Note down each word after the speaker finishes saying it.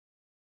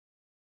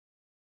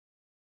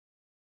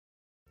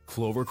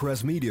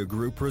Clovercrest Media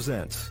Group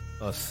presents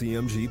a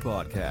CMG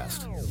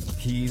podcast.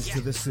 Keys to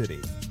the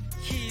City.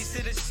 Keys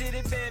to the city,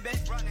 baby.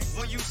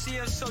 When you see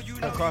us, so you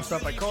know. Crossed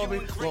up by Kobe,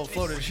 little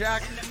floater to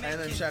Shaq, and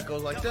then Shaq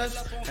goes like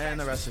this, and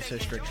the rest is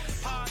history.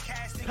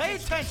 Pay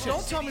attention.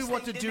 Don't tell me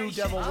what to do,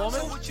 devil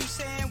woman.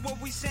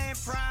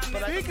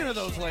 But speaking of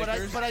those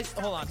Lakers,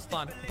 hold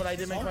on. But I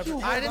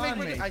didn't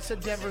make I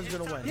said Denver's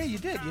gonna win. Yeah, you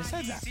did. You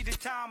said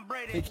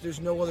that. There's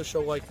no other show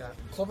like that.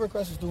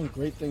 Clovercrest is doing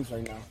great things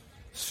right now.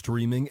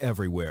 Streaming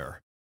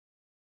everywhere.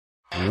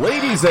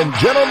 Ladies and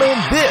gentlemen,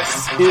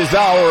 this is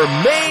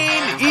our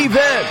main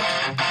event.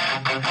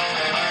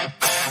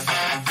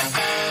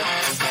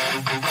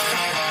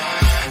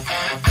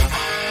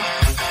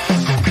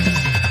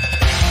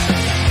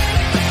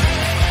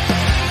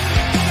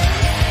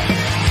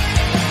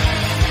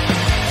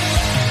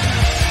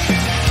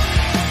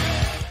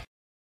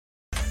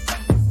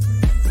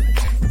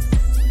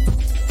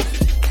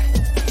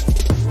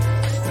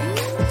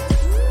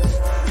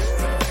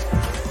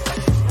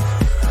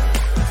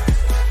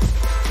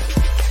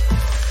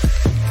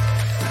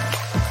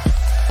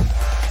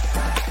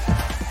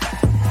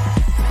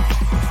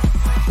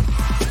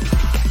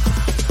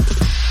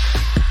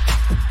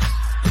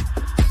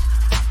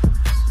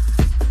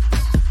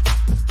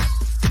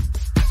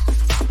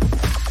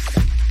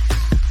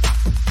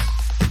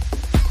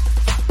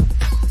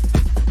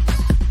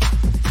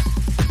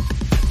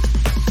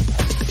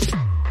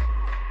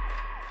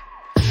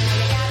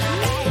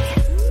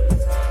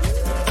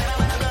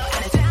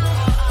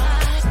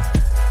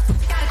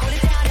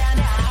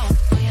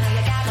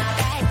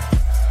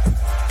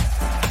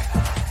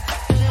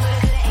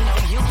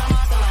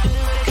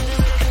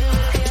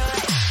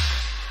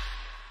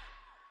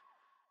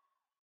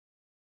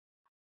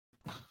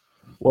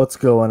 What's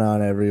going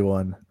on,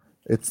 everyone?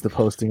 It's the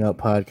Posting Up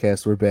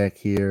Podcast. We're back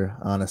here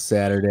on a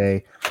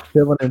Saturday.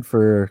 Filling in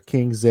for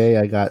King Zay,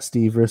 I got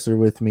Steve Risser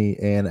with me,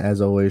 and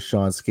as always,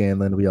 Sean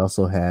Scanlon. We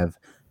also have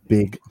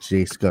Big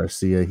Jace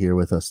Garcia here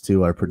with us,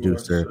 too, our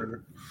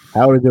producer.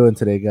 How are we doing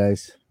today,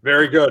 guys?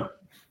 Very good.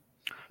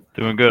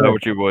 Doing good. How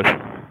about you, boys?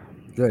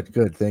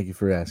 Good. Thank you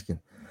for asking.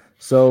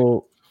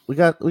 So we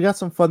got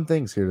some fun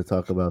things here to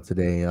talk about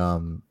today.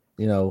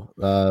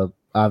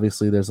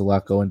 Obviously, there's a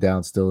lot going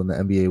down still in the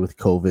NBA with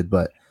COVID,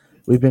 but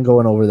we've been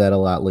going over that a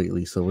lot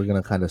lately, so we're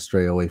gonna kind of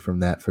stray away from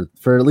that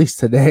for at least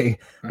today.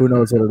 Who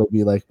knows what it'll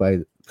be like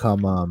by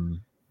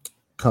come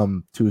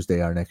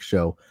Tuesday, our next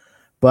show.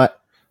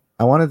 But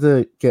I wanted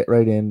to get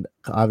right in,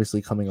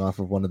 obviously coming off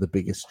of one of the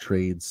biggest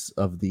trades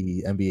of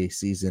the NBA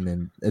season,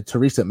 and to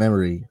recent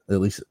memory, at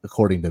least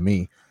according to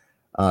me,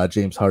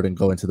 James Harden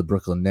going to the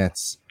Brooklyn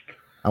Nets.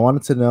 I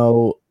wanted to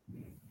know.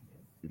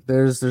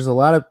 There's a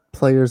lot of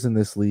players in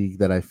this league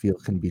that I feel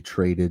can be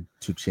traded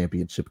to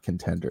championship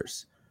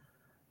contenders.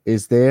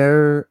 Is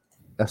there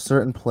a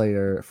certain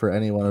player for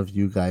any one of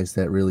you guys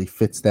that really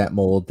fits that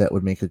mold that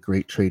would make a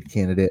great trade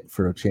candidate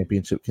for a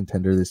championship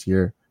contender this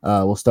year?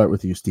 We'll start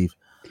with you, Steve.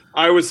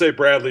 I would say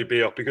Bradley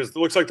Beal because it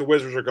looks like the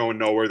Wizards are going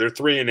nowhere. They're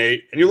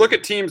 3-8. And you look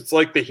at teams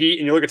like the Heat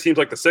and you look at teams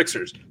like the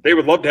Sixers. They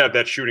would love to have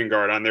that shooting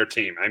guard on their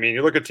team. I mean,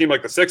 you look at a team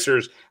like the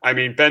Sixers. I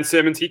mean, Ben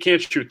Simmons, he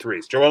can't shoot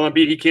threes. Joel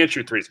Embiid, he can't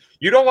shoot threes.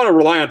 You don't want to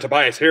rely on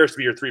Tobias Harris to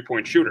be your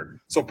three-point shooter.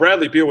 So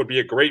Bradley Beal would be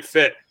a great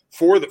fit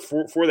for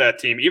that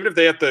team. Even if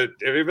they have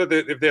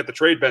to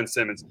trade Ben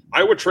Simmons,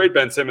 I would trade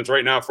Ben Simmons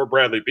right now for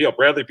Bradley Beal.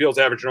 Bradley Beal's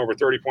averaging over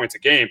 30 points a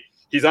game.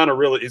 He's on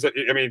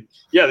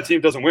the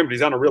team doesn't win, but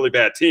he's on a really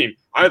bad team.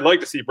 I'd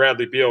like to see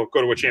Bradley Beal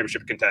go to a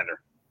championship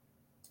contender.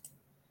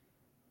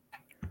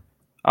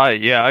 I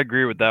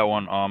agree with that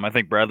one. I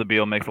think Bradley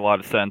Beal makes a lot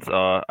of sense.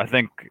 I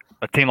think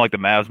a team like the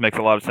Mavs makes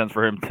a lot of sense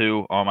for him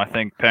too. I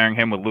think pairing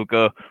him with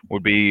Luka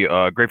would be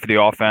great for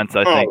the offense.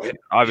 I think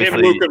obviously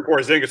him, Luka, and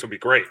Porzingis would be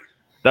great.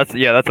 That's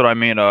what I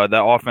mean.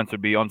 That offense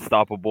would be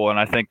unstoppable, and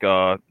I think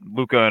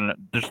Luka and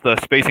just the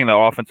spacing of that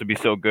offense would be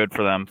so good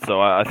for them.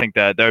 So I think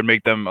that would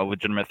make them a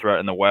legitimate threat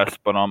in the West.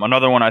 But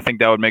another one I think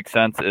that would make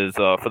sense is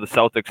for the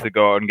Celtics to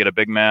go out and get a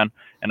big man,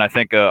 and I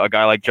think a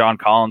guy like John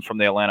Collins from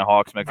the Atlanta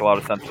Hawks makes a lot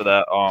of sense for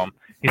that.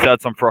 He's had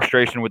some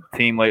frustration with the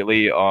team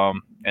lately,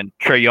 and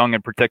Trae Young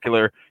in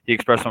particular. He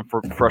expressed some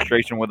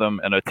frustration with him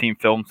in a team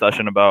film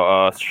session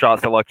about shot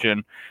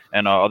selection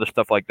and other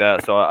stuff like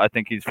that. So I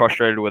think he's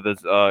frustrated with his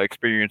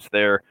experience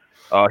there.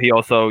 He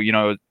also,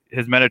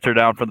 his minutes are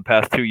down for the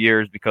past 2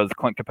 years because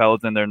Clint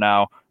Capella's in there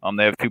now.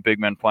 They have two big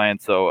men playing,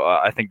 so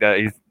I think that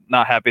he's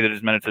not happy that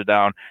his minutes are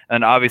down.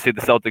 And obviously the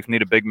Celtics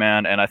need a big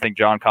man, and I think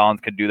John Collins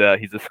could do that.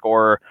 He's a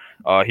scorer.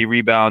 He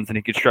rebounds, and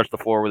he can stretch the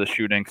floor with his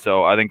shooting.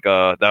 So I think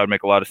that would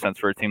make a lot of sense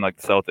for a team like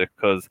the Celtics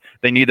because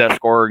they need that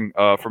scoring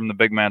from the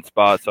big man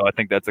spot. So I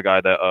think that's a guy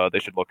that they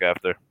should look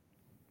after.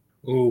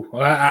 Ooh,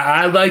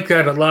 I like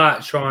that a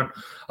lot, Sean.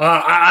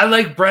 I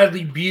like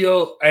Bradley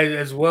Beal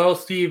as well,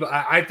 Steve.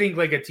 I think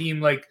like a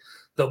team like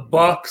the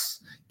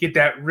Bucks get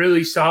that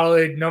really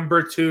solid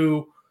number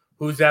two,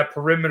 who's that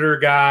perimeter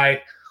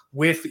guy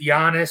with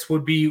Giannis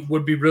would be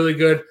really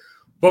good.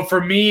 But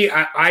for me,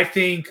 I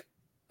think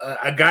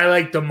a guy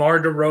like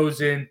DeMar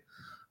DeRozan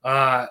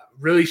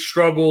really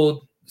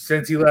struggled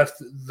since he left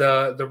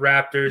the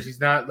Raptors. He's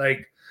not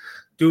like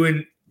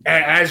doing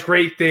as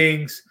great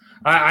things.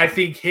 I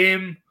think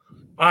him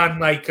on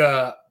like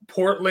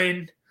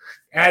Portland,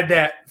 add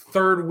that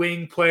third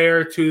wing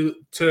player to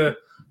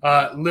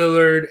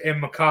Lillard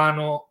and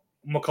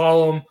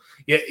McCollum.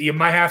 You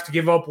might have to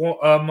give up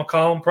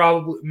McCollum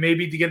probably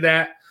maybe to get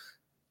that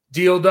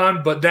deal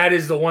done, but that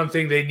is the one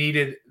thing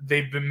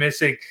they've been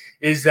missing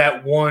is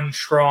that one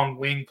strong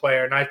wing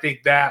player, and I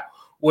think that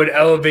would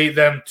elevate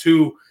them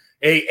to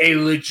a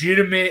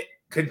legitimate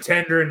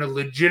contender and a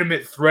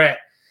legitimate threat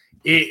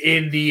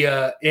in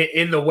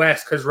the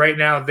West, because right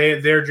now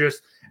they're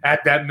just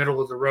at that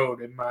middle of the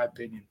road, in my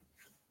opinion.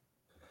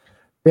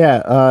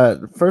 Yeah.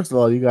 First of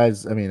all, you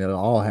guys, I mean, it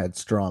all had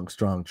strong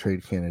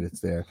trade candidates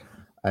there.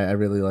 I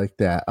really like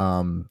that.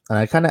 And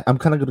I'm kind of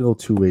gonna go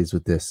two ways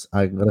with this.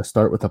 I'm gonna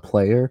start with a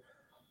player,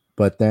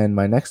 but then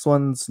my next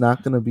one's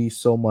not gonna be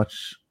so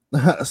much.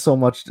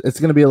 It's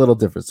gonna be a little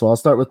different. So I'll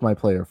start with my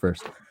player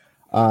first.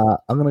 I'm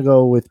gonna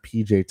go with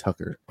PJ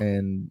Tucker,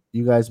 and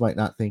you guys might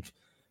not think,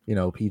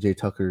 PJ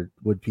Tucker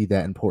would be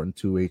that important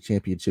to a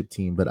championship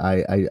team, but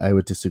I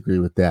would disagree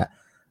with that.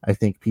 I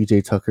think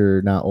PJ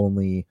Tucker not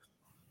only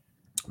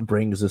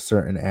brings a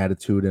certain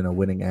attitude and a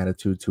winning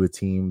attitude to a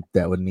team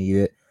that would need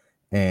it,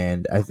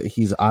 and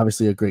he's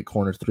obviously a great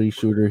corner three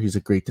shooter. He's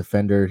a great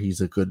defender.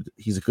 He's a good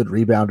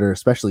rebounder,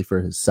 especially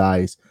for his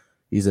size.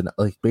 He's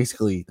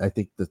basically, I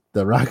think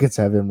the Rockets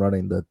have him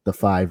running the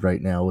five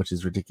right now, which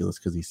is ridiculous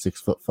because he's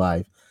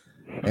 6'5",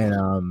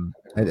 and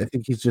I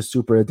think he's just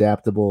super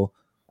adaptable.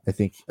 I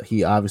think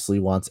he obviously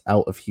wants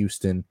out of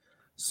Houston,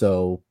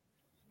 so,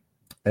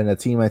 and a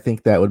team I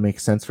think that would make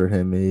sense for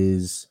him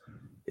is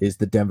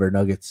the Denver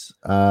Nuggets.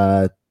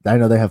 I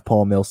know they have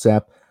Paul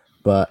Millsap,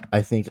 but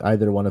I think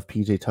either one of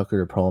PJ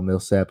Tucker or Paul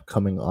Millsap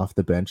coming off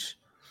the bench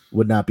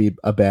would not be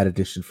a bad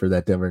addition for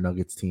that Denver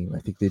Nuggets team.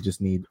 I think they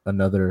just need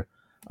another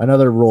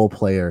role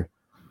player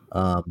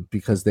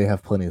because they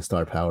have plenty of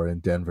star power in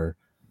Denver.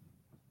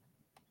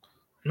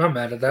 I'm not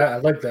mad at that. I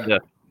like that. Yeah.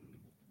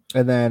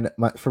 And then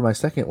for my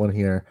second one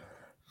here,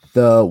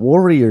 the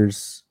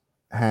Warriors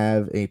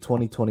have a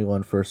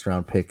 2021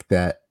 first-round pick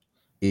that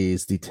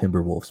is the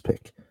Timberwolves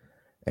pick.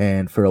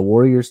 And for a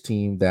Warriors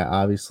team that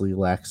obviously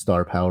lacks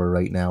star power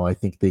right now, I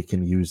think they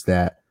can use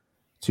that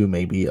to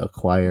maybe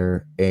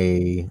acquire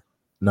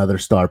another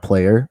star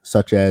player,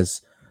 such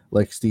as,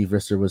 like Steve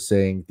Risser was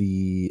saying,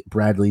 the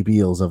Bradley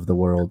Beals of the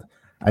world.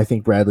 I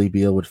think Bradley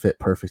Beal would fit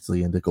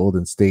perfectly into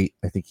Golden State.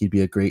 I think he'd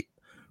be a great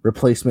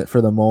replacement for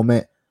the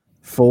moment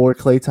for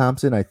Klay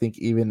Thompson. I think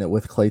even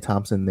with Klay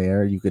Thompson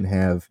there, you can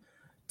have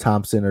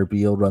Thompson or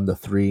Beal run the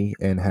three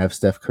and have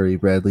Steph Curry,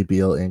 Bradley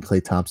Beal, and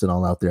Klay Thompson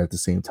all out there at the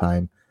same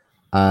time.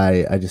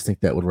 I just think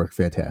that would work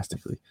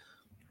fantastically.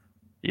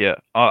 Yeah,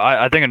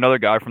 I think another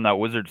guy from that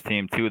Wizards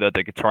team too that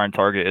they could try and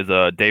target is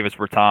Davis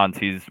Bertans.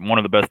 He's one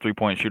of the best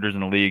 3-point shooters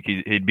in the league.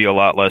 He'd be a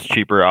lot less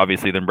cheaper,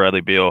 obviously, than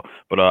Bradley Beal,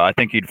 but I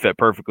think he'd fit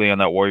perfectly on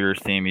that Warriors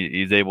team.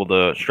 He's able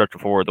to stretch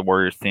forward the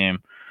Warriors team,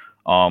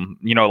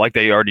 like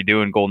they already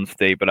do in Golden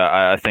State. But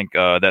I think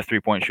that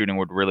 3-point shooting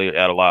would really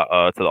add a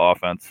lot to the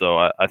offense. So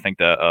I think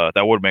that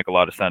that would make a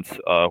lot of sense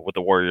with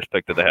the Warriors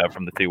pick that they have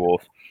from the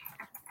T-Wolves.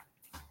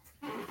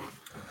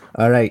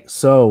 All right,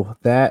 so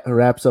that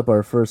wraps up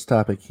our first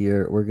topic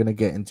here. We're going to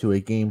get into a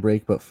game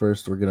break, but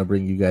first we're going to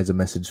bring you guys a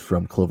message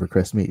from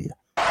Clovercrest Media.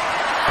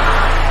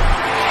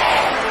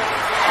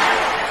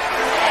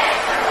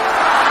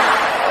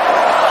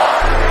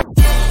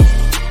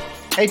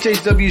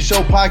 HHW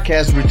Show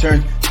Podcast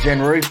returns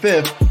January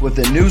 5th with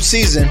a new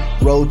season,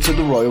 Road to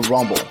the Royal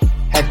Rumble.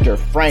 Hector,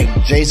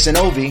 Frank, Jason,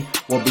 Ovi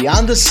will be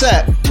on the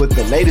set with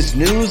the latest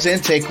news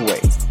and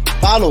takeaways.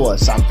 Follow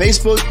us on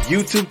Facebook,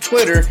 YouTube,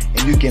 Twitter,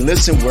 and you can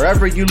listen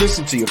wherever you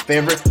listen to your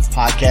favorite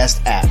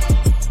podcast app.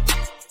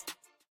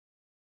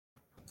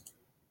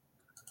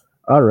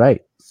 All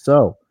right,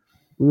 so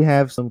we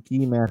have some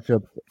key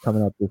matchups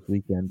coming up this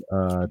weekend.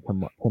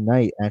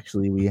 Tonight,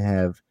 actually, we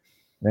have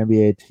an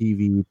NBA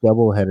TV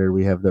doubleheader.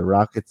 We have the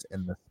Rockets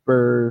and the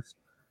Spurs.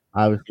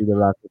 Obviously, the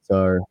Rockets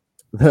are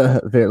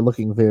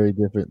looking very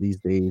different these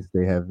days.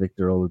 They have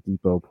Victor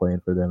Oladipo playing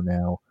for them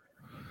now.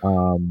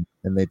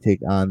 And they take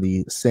on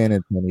the San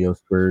Antonio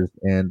Spurs.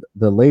 And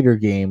the later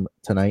game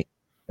tonight,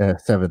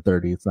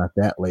 7:30, it's not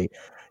that late,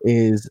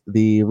 is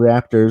the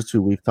Raptors,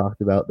 who we've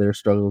talked about their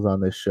struggles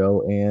on this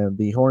show, and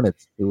the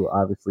Hornets, who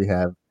obviously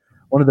have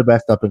one of the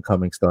best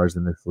up-and-coming stars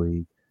in this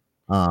league,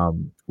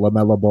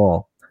 LaMelo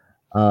Ball.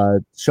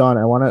 Sean,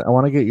 I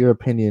want to get your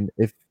opinion.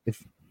 If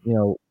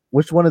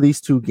which one of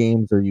these two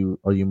games are you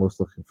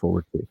most looking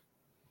forward to?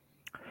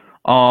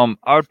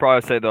 I would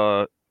probably say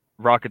the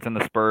Rockets and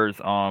the Spurs.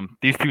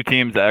 These two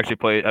teams that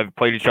actually have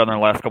played each other in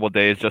the last couple of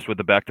days just with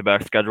the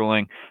back-to-back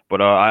scheduling.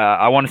 But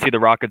I want to see the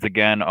Rockets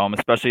again,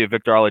 especially if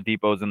Victor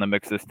Oladipo's in the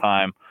mix this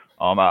time.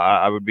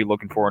 I would be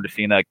looking forward to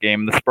seeing that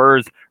game. The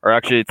Spurs are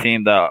actually a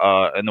team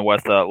that in the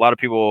West, a lot of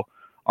people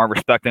aren't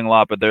respecting a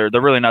lot, but they're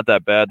really not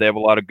that bad. They have a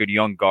lot of good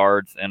young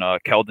guards and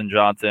Keldon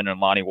Johnson and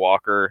Lonnie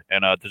Walker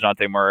and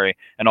DeJounte Murray,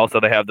 and also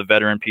they have the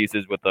veteran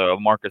pieces with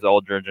Marcus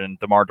Aldridge and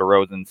DeMar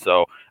DeRozan.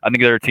 So I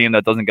think they're a team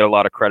that doesn't get a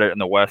lot of credit in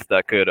the West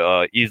that could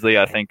easily,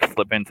 I think,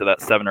 slip into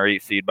that 7 or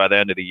 8 seed by the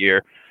end of the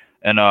year.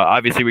 And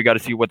obviously, we got to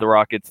see what the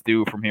Rockets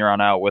do from here on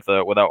out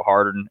without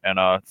Harden and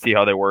see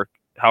how it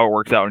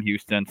works out in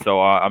Houston. So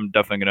I'm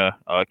definitely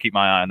gonna keep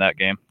my eye on that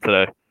game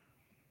today.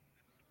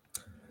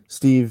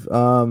 Steve,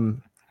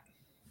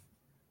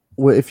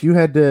 if you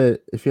had to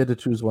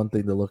choose one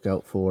thing to look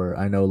out for,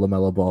 I know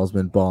LaMelo Ball's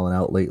been balling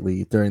out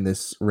lately during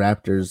this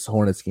Raptors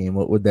Hornets game.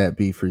 What would that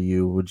be for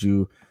you? Would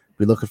you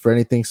be looking for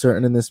anything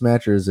certain in this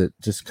match, or is it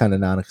just kind of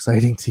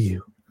non-exciting to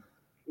you?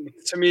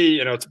 To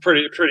me, it's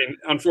pretty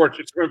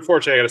unfortunate. It's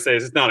unfortunate, I got to say,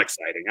 it's not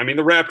exciting. I mean,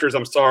 the Raptors,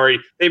 I'm sorry,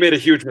 they made a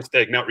huge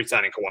mistake not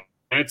re-signing Kawhi,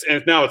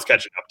 and now it's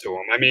catching up to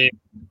them. I mean,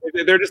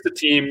 they're just a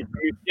team.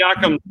 I mean,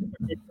 Siakam's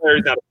a good player,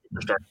 he's not a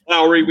superstar.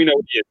 Lowry, we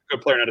know he is a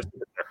good player, not a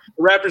superstar.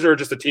 The Raptors are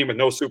just a team with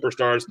no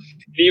superstars.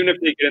 And even if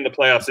they get in the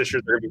playoffs this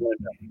year, they're going to be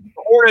winning.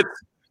 The Hornets,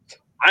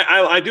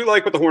 I do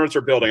like what the Hornets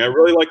are building. I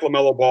really like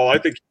LaMelo Ball. I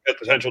think he has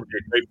potential to be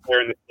a great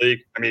player in this league.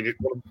 I mean, he's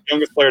one of the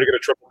youngest player to get a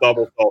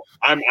triple-double, so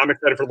I'm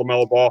excited for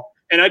LaMelo Ball.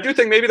 And I do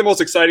think maybe the most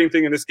exciting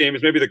thing in this game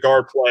is maybe the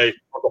guard play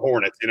of the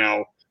Hornets,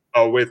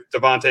 with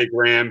Devontae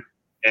Graham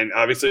and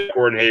obviously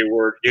Gordon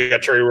Hayward. You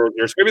got Terry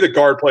Rozier. So maybe the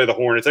guard play of the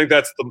Hornets. I think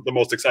that's the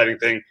most exciting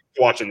thing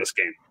to watch in this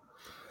game.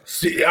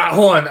 See,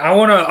 hold on. I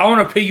want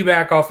to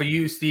piggyback off of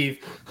you,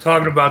 Steve,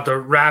 talking about the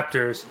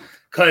Raptors,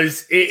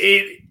 because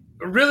it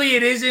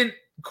isn't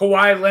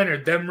Kawhi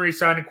Leonard. Them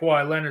re-signing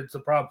Kawhi Leonard's the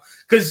problem,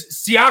 because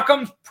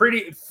Siakam's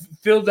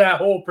filled that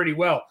hole pretty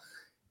well.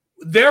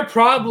 Their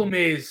problem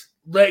is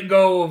letting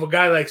go of a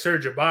guy like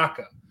Serge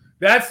Ibaka.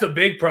 That's the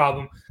big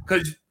problem,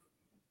 because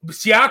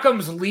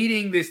Siakam's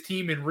leading this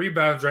team in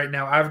rebounds right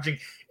now, averaging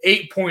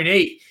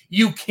 8.8.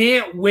 You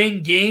can't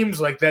win games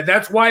like that.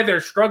 That's why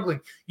they're struggling.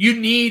 You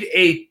need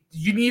a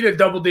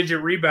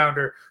double-digit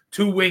rebounder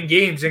to win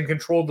games and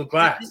control the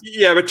glass.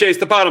 Yeah, but Chase,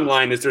 the bottom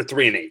line is they're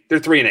 3-8. They're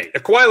 3-8.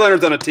 If Kawhi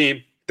Leonard's on a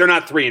team, they're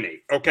not 3-8.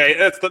 Okay,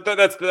 that's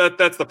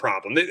the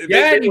problem.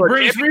 They he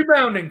brings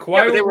rebounding.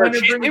 Kawhi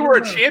they were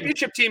a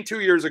championship team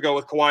 2 years ago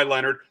with Kawhi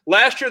Leonard.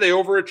 Last year they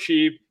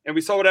overachieved, and we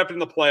saw what happened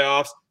in the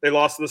playoffs. They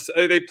lost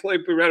they had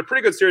a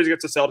pretty good series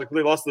against the Celtics, but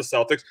they lost to the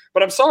Celtics.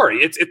 But I'm sorry,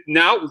 it's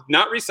now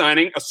not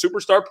re-signing a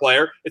superstar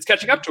player. It's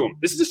catching up to him.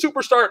 This is a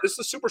superstar. This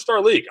is a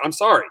superstar league. I'm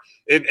sorry,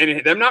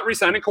 and them not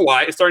re-signing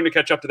Kawhi is starting to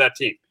catch up to that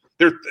team.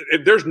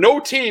 There's no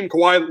team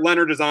Kawhi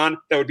Leonard is on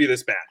that would be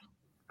this bad.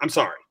 I'm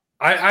sorry.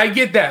 I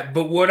get that,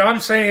 but what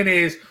I'm saying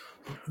is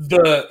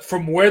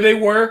from where they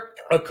were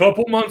a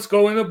couple months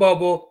ago in the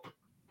bubble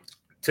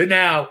to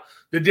now,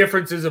 the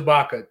difference is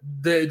Ibaka.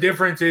 The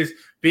difference is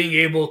being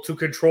able to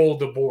control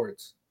the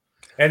boards,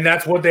 and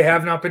that's what they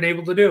have not been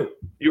able to do.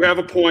 You have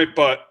a point,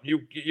 but you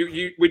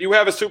when you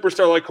have a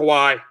superstar like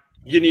Kawhi,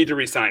 you need to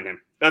re-sign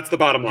him. That's the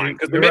bottom line,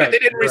 because the minute they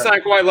didn't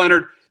re-sign Kawhi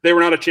Leonard, they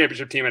were not a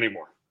championship team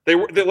anymore. They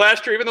were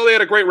last year, even though they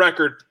had a great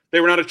record, they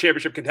were not a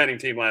championship contending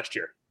team last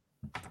year.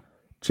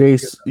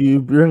 Chase,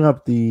 you bring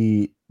up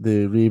the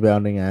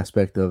rebounding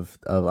aspect of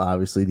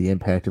obviously the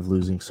impact of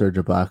losing Serge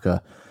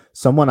Ibaka.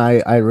 Someone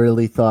I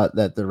really thought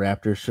that the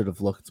Raptors should have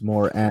looked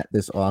more at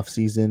this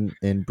offseason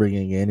in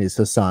bringing in is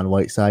Hassan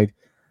Whiteside.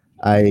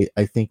 I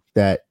think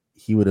that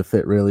he would have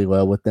fit really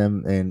well with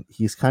them, and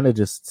he's kind of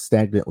just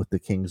stagnant with the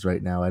Kings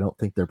right now. I don't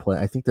think they're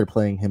playing. I think they're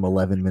playing him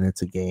 11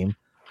 minutes a game.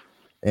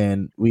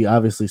 And we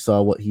obviously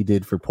saw what he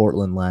did for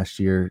Portland last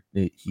year.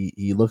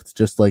 He looked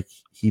just like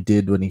he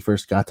did when he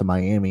first got to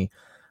Miami.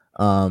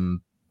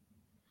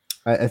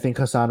 I think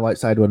Hassan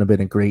Whiteside would have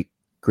been a great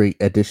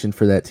addition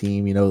for that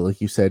team.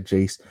 Like you said,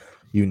 Jace,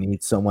 you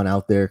need someone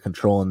out there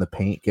controlling the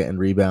paint, getting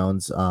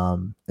rebounds,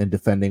 and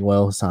defending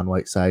well. Hassan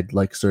Whiteside,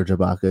 like Serge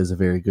Ibaka, is a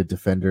very good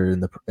defender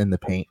in the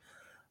paint.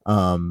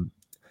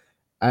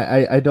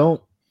 I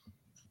don't.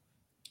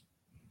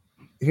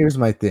 Here's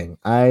my thing.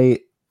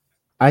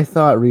 I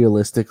thought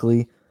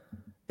realistically,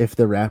 if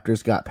the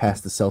Raptors got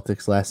past the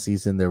Celtics last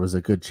season, there was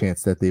a good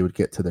chance that they would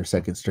get to their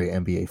second straight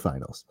NBA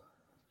Finals.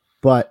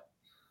 But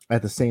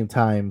at the same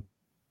time,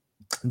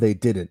 they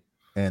didn't,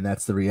 and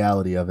that's the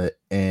reality of it.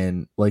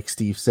 And like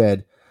Steve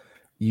said,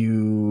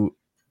 you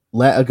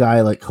let a guy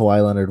like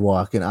Kawhi Leonard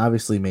walk, and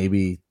obviously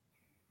maybe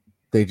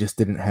they just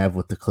didn't have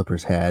what the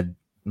Clippers had,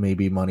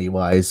 maybe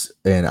money-wise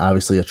and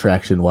obviously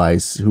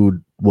attraction-wise. Who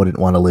wouldn't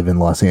want to live in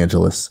Los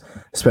Angeles,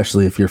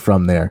 especially if you're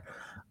from there?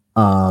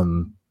 I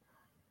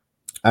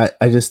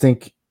just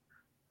think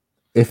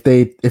I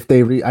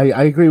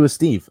agree with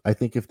Steve. I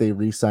think if they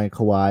re-sign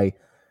Kawhi,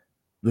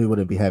 we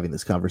wouldn't be having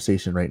this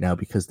conversation right now,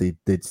 because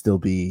they'd still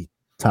be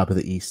top of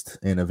the East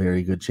and a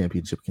very good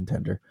championship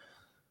contender.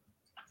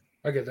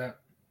 I get that.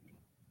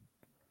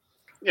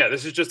 Yeah,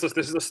 this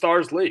is a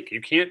stars league.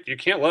 You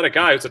can't let a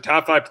guy who's a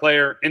top 5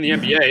 player in the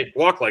NBA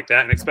walk like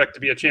that and expect to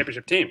be a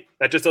championship team.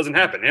 That just doesn't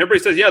happen. And everybody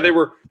says, yeah, they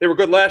were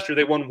good last year.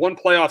 They won one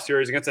playoff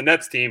series against a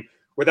Nets team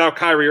without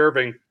Kyrie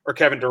Irving or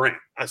Kevin Durant.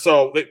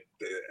 So,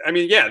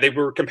 they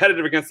were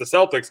competitive against the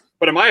Celtics,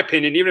 but in my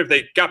opinion, even if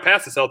they got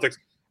past the Celtics,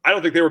 I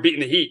don't think they were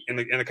beating the Heat in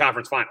the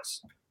conference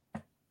finals.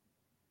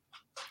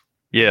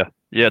 Yeah,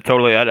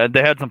 totally.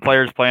 They had some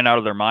players playing out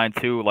of their mind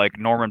too, like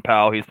Norman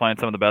Powell. He's playing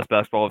some of the best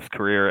basketball of his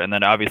career, and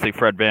then obviously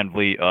Fred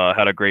VanVleet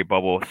had a great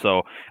bubble.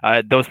 So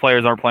those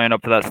players aren't playing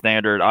up to that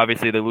standard.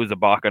 Obviously, they lose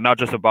Ibaka, not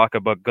just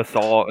Ibaka, but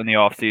Gasol in the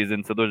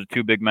offseason. So those are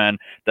two big men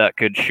that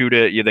could shoot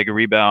it. Yeah, they could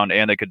rebound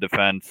and they could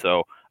defend.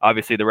 So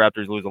obviously, the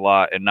Raptors lose a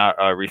lot, and not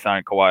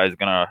re-signing Kawhi is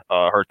going to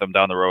hurt them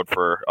down the road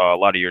for a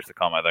lot of years to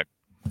come, I think.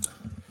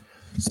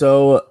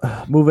 So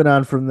moving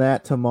on from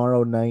that,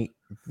 tomorrow night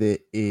that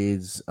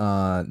is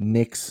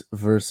Knicks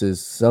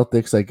versus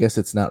Celtics. I guess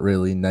it's not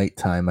really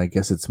nighttime. I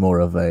guess it's more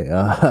of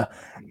a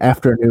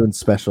afternoon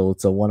special.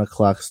 It's a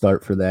 1:00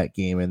 start for that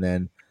game, and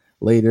then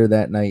later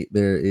that night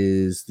there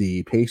is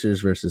the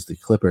Pacers versus the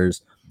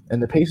Clippers.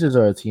 And the Pacers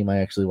are a team I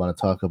actually want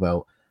to talk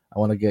about. I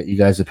want to get you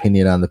guys'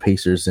 opinion on the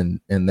Pacers and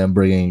them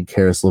bringing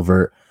Karis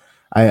LeVert.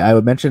 I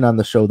mentioned on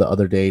the show the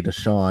other day to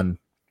Sean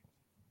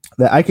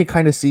that I could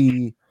kind of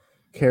see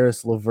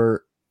Karis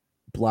LeVert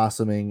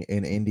blossoming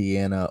in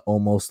Indiana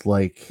almost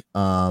like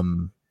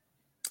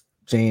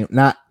James,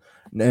 not,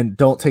 and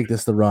don't take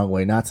this the wrong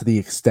way, not to the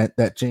extent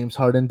that James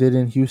Harden did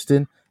in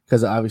Houston,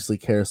 because obviously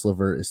Karis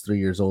LeVert is 3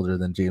 years older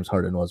than James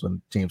Harden was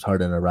when James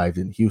Harden arrived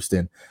in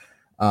Houston.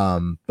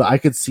 But I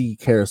could see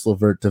Karis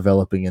LeVert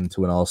developing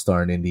into an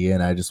all-star in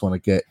Indiana. I just want to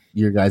get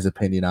your guys'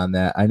 opinion on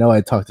that. I know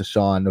I talked to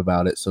Sean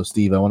about it, so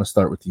Steve, I want to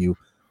start with you.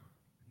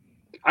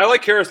 I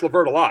like Karis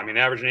LeVert a lot. I mean,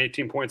 averaging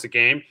 18 points a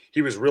game.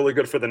 He was really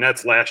good for the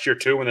Nets last year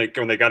too when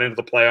they got into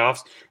the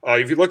playoffs.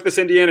 If you look at this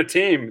Indiana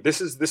team,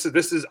 this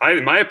is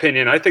in my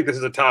opinion, I think this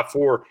is a top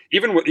four.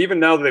 Even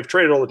now that they've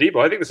traded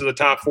Oladipo, I think this is a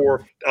top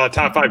four,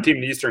 top five team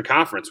in the Eastern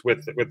Conference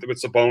with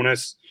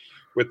Sabonis,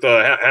 with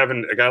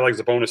having a guy like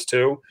Sabonis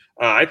too.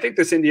 I think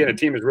this Indiana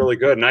team is really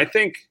good, and I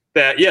think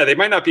that they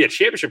might not be a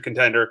championship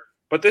contender,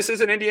 but this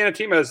is an Indiana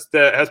team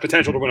that has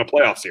potential to win a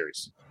playoff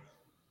series.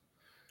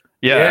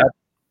 Yeah.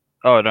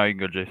 Oh, no, you can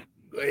go,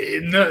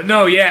 Jason.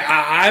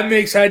 I'm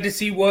excited to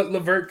see what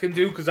LeVert can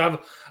do because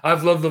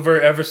I've loved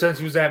LeVert ever since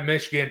he was at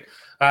Michigan.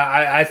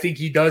 I think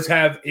he does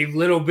have a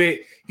little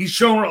bit – he's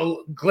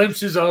shown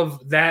glimpses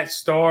of that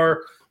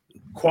star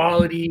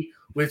quality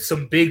with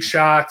some big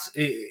shots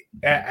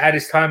at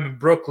his time in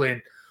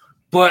Brooklyn.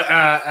 But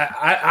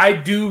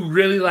I do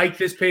really like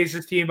this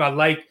Pacers team. I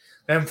like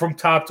them from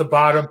top to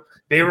bottom.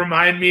 They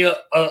remind me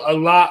a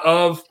lot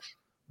of –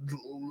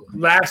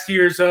 last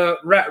year's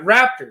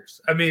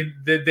Raptors. I mean,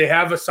 they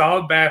have a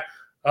solid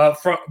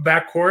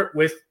backcourt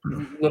with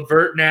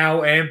LeVert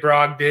now and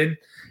Brogdon,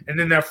 and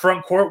then that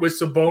front court with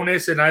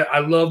Sabonis, and I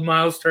love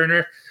Miles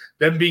Turner.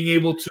 Them being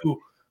able to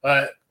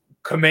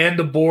command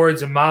the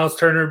boards, and Miles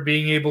Turner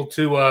being able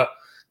to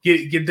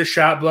get the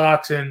shot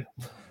blocks and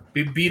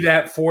be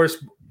that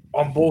force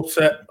on both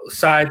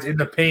sides in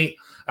the paint.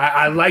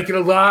 I like it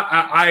a lot.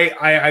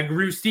 I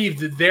agree with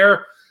Steve that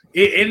they're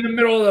in the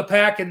middle of the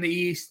pack in the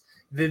East.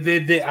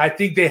 I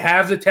think they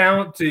have the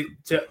talent to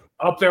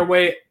up their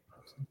way,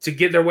 to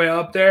get their way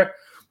up there,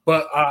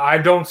 but I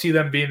don't see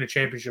them being a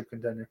championship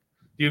contender.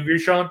 Do you agree,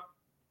 Sean?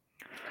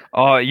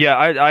 Yeah,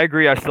 I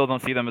agree. I still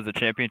don't see them as a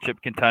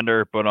championship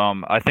contender, but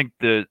I think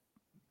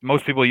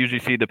most people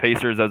usually see the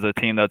Pacers as a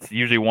team that's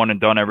usually one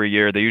and done every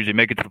year. They usually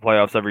make it to the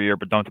playoffs every year,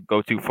 but don't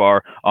go too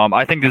far.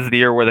 I think this is the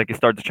year where they can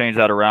start to change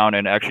that around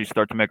and actually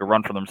start to make a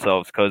run for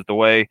themselves. Because the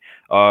way,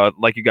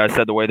 like you guys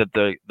said, the way that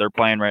they're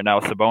playing right now,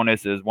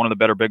 Sabonis is one of the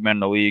better big men in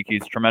the league.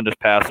 He's a tremendous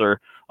passer,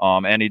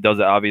 and he does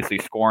it obviously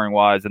scoring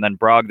wise. And then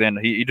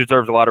Brogdon, he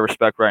deserves a lot of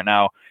respect right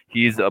now.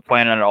 He's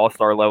playing at an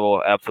all-star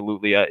level,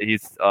 absolutely.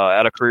 He's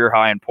at a career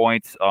high in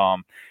points.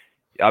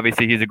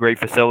 Obviously, he's a great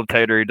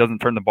facilitator. He doesn't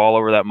turn the ball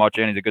over that much,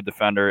 and he's a good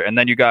defender. And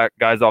then you got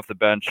guys off the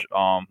bench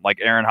like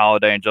Aaron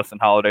Holiday and Justin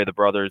Holiday, the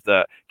brothers,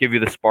 that give you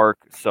the spark.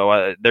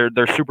 So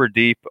they're super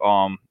deep.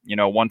 1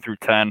 through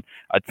 10.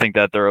 I think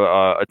that they're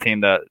a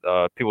team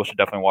that people should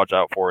definitely watch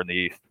out for in the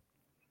East.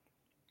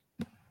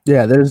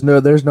 Yeah, there's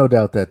no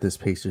doubt that this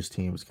Pacers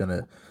team is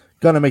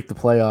gonna make the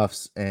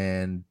playoffs,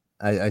 and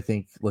I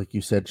think, like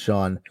you said,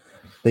 Sean,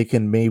 they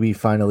can maybe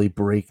finally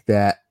break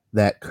that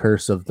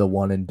curse of the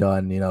one and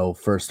done,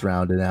 first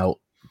round and out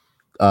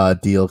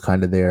deal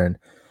kind of there. And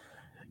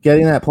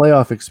getting that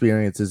playoff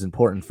experience is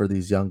important for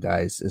these young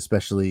guys,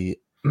 especially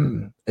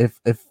if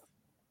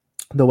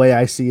the way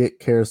I see it,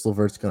 Karis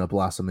LeVert's going to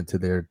blossom into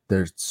their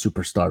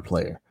superstar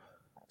player.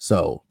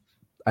 So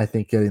I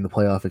think getting the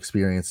playoff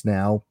experience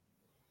now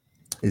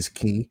is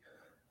key.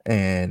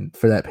 And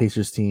for that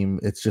Pacers team,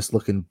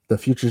 the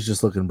future's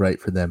just looking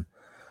bright for them.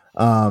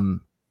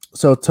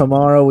 So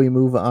tomorrow we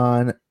move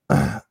on.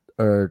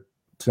 Or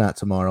not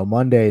tomorrow,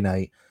 Monday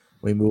night,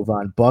 we move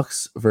on.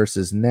 Bucks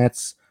versus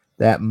Nets.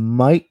 That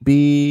might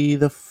be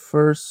the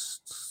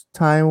first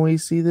time we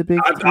see the big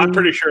three. I'm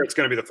pretty sure it's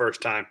going to be the first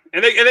time.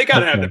 And they got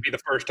to have that be the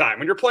first time.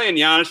 When you're playing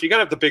Giannis, you got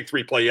to have the big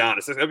three play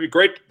Giannis. That'd be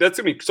great. That's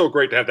going to be so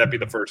great to have that be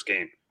the first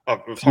game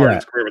of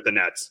Harden's career with the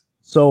Nets.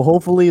 So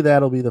hopefully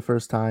that'll be the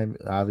first time.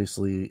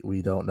 Obviously,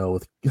 we don't know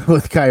with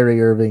with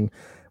Kyrie Irving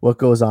what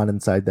goes on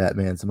inside that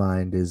man's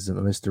mind is a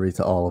mystery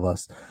to all of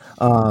us.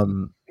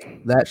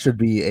 That should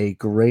be a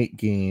great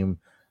game.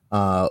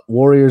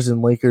 Warriors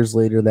and Lakers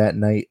later that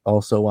night,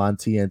 also on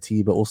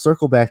TNT. But we'll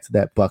circle back to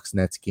that Bucks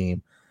Nets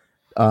game.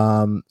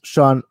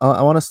 Sean,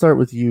 I want to start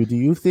with you. Do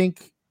you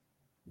think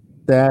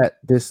that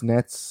this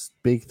Nets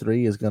big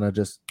three is gonna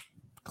just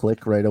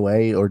click right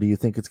away, or do you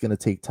think it's going to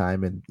take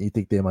time and you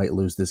think they might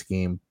lose this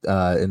game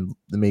and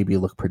maybe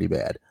look pretty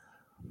bad?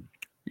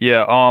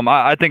 Yeah,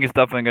 I think it's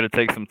definitely going to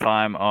take some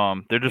time.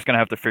 They're just going to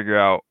have to figure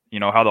out,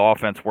 how the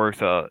offense works.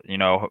 Who's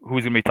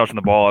going to be touching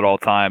the ball at all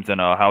times,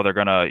 and how they're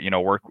going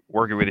to,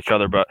 working with each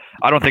other. But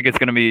I don't think it's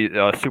going to be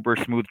a super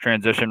smooth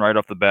transition right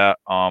off the bat.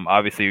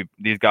 Obviously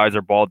these guys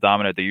are ball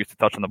dominant. They're used to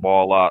touching the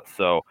ball a lot,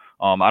 so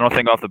I don't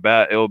think off the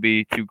bat it'll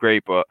be too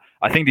great. But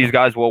I think these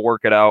guys will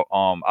work it out.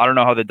 I don't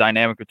know how the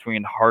dynamic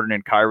between Harden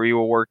and Kyrie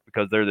will work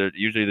because they're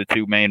usually the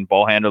two main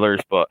ball handlers,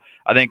 but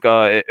I think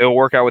it'll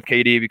work out with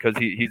KD because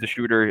he's a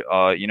shooter.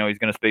 He's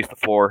going to space the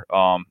floor,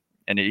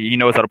 and he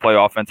knows how to play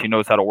offense. He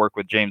knows how to work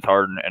with James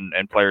Harden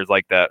and players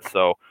like that.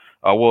 So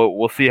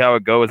we'll see how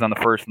it goes on the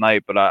first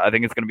night, but I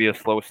think it's going to be a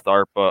slow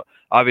start. But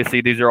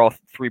obviously, these are all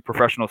three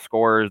professional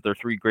scorers. They're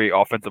three great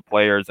offensive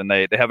players, and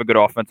they have a good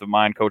offensive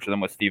mind coaching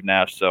them with Steve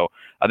Nash. So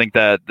I think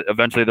that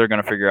eventually they're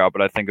going to figure out,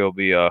 but I think it'll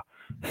be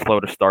slow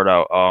to start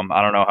out.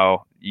 I don't know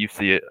how you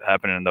see it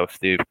happening, though,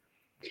 Steve.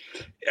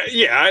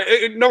 Yeah,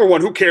 number one,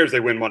 who cares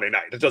they win Monday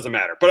night? It doesn't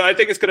matter. But I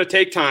think it's going to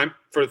take time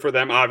for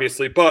them,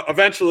 obviously. But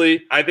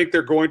eventually, I think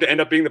they're going to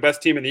end up being the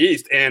best team in the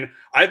East. And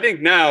I think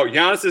now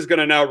Giannis is going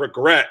to now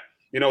regret,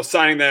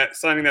 signing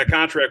that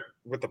contract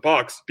with the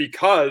Bucks,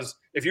 because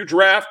if you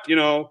draft,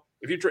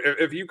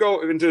 if you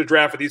go into the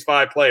draft with these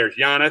five players,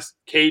 Giannis,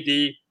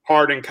 KD,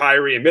 Harden,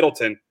 Kyrie, and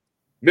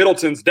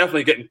Middleton's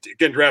definitely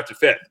getting drafted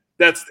fifth.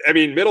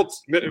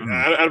 Middleton,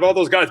 out of all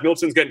those guys,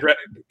 Middleton's getting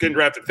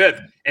drafted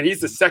fifth, and he's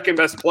the second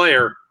best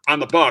player on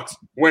the Bucks.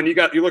 When you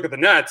look at the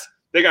Nets,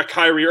 they got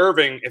Kyrie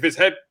Irving. If his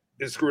head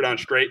is screwed on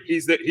straight,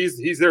 he's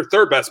their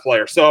third best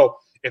player. So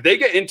if they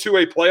get into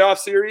a playoff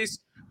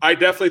series, I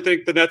definitely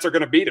think the Nets are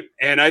going to beat him.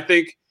 And I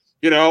think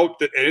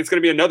it's going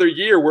to be another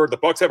year where the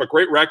Bucks have a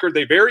great record.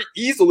 They very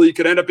easily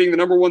could end up being the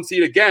number one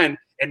seed again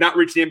and not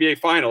reach the NBA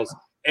Finals.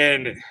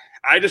 And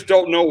I just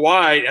don't know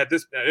why at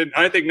this.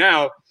 I think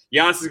now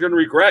Giannis is going to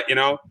regret,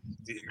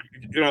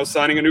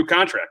 signing a new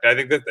contract. I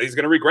think that he's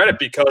going to regret it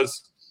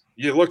because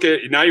you look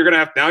at now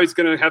he's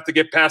going to have to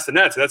get past the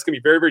Nets. That's going to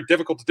be very, very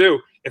difficult to do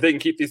if they can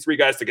keep these three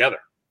guys together.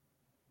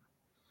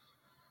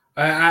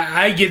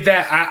 I get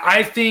that.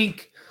 I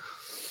think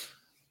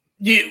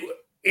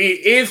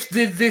if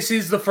this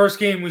is the first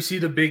game we see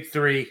the big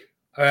three,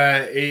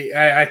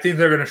 I think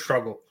they're going to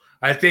struggle.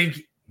 I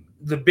think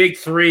the big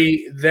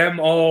three, them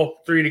all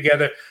three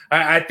together.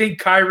 I think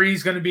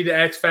Kyrie's going to be the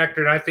X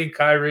factor, and I think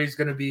Kyrie's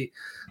going to be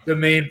the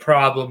main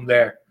problem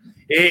there.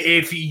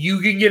 If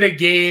you can get a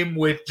game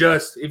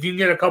if you can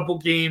get a couple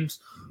games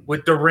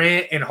with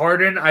Durant and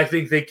Harden, I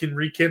think they can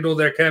rekindle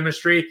their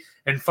chemistry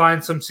and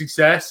find some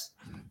success,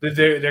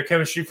 their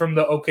chemistry from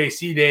the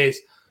OKC days.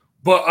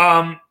 But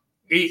I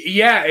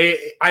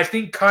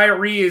think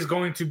Kyrie is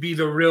going to be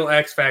the real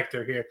X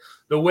factor here.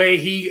 The way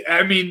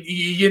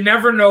you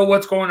never know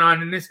what's going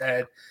on in his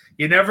head.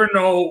 You never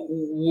know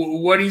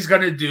what he's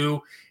going to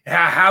do,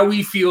 how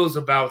he feels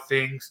about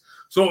things.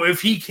 So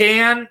if he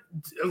can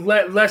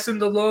lessen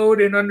the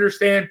load and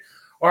understand,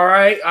 all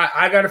right,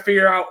 I got to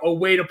figure out a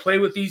way to play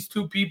with these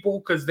two people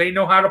because they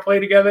know how to play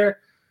together,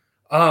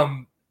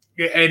 and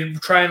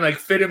try and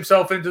fit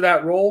himself into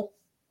that role,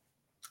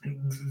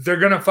 they're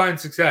going to find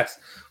success.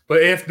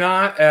 But if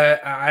not,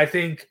 I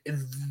think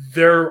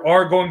there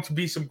are going to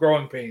be some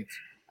growing pains.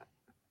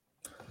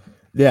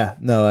 Yeah,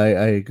 no, I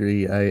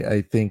agree.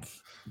 I think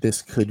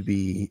this could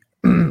be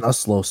a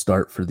slow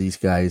start for these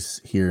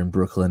guys here in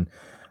Brooklyn.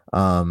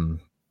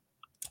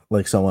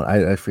 Like someone,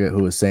 I forget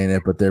who was saying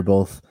it, but they're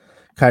both,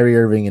 Kyrie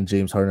Irving and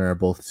James Harden are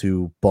both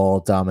two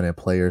ball dominant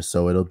players.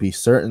 So it'll be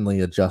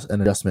certainly an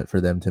adjustment for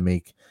them to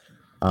make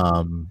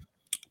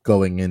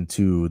going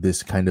into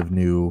this kind of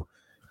new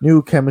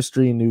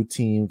chemistry, new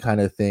team kind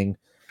of thing.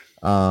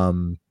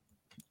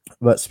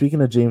 But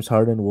speaking of James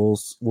Harden,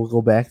 we'll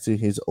go back to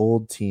his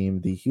old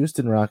team. The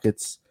Houston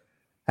Rockets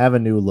have a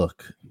new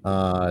look.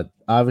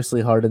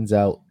 Obviously Harden's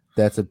out.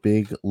 That's a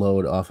big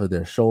load off of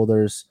their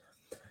shoulders.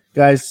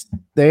 Guys,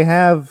 they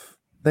have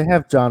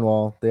John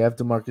Wall, they have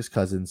DeMarcus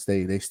Cousins,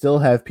 they still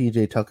have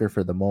PJ Tucker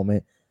for the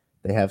moment.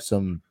 They have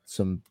some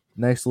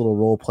nice little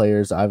role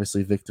players,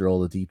 obviously Victor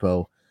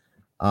Oladipo.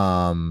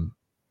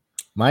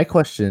 My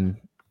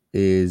question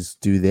is,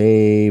 do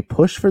they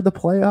push for the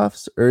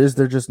playoffs, or is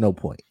there just no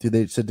point?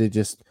 Should they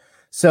just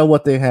sell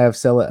what they have,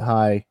 sell it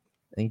high,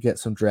 and get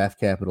some draft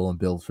capital and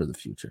build for the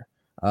future?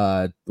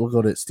 We'll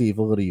go to Steve.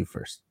 We'll go to you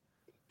first.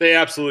 They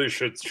absolutely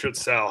should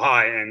sell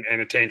high and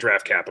attain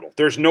draft capital.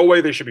 There's no way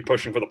they should be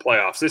pushing for the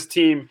playoffs. This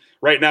team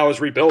right now is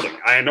rebuilding.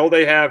 I know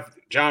they have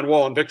John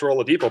Wall and Victor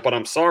Oladipo, but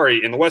I'm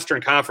sorry, in the Western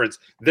Conference,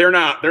 they're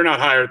not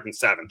higher than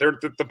 7. They're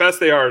the best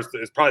they are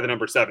is probably the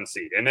number 7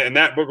 seed, and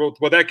that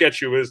what that gets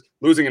you is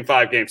losing in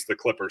 5 games to the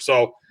Clippers.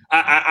 So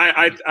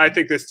I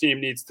think this team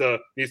needs to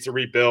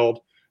rebuild.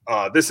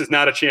 This is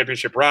not a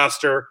championship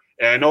roster,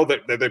 and I know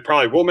that they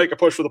probably will make a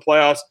push for the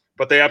playoffs,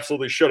 but they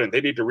absolutely shouldn't. They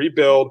need to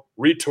rebuild,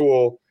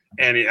 retool.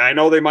 And I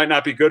know they might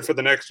not be good for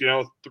the next,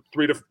 2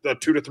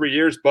 to 3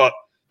 years, but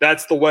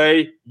that's the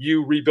way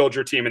you rebuild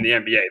your team in the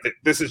NBA.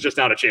 This is just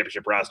not a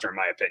championship roster, in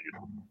my opinion.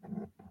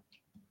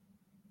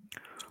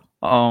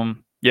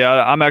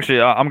 Yeah, I'm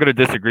going to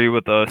disagree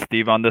with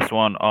Steve on this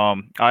one.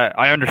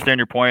 I understand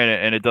your point,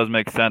 and it does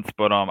make sense,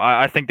 but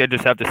I think they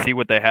just have to see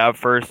what they have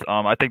first.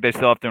 I think they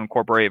still have to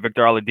incorporate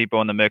Victor Oladipo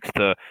in the mix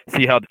to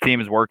see how the team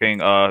is working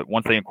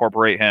once they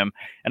incorporate him.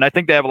 And I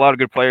think they have a lot of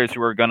good players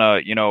who are going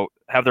to,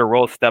 have their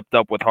roles stepped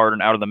up with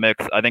Harden out of the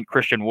mix. I think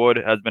Christian Wood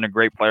has been a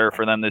great player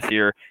for them this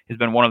year. He's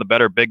been one of the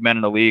better big men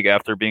in the league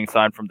after being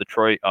signed from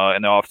Detroit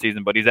in the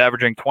offseason, but he's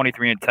averaging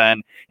 23 and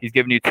 10. He's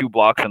giving you 2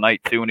 blocks a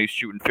night too, and he's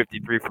shooting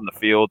 53 from the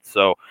field.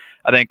 So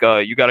I think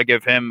you got to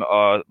give him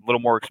a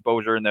little more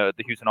exposure in the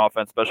Houston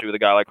offense, especially with a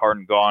guy like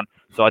Harden gone.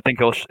 So I think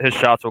his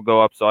shots will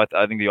go up. So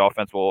I think the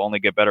offense will only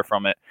get better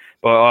from it.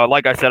 But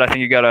like I said, I think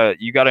you gotta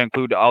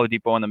include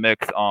Oladipo in the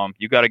mix.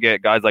 You got to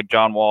get guys like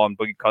John Wall and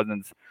Boogie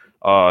Cousins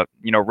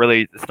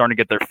really starting to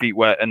get their feet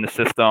wet in the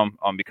system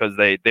because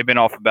they've been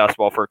off of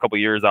basketball for a couple of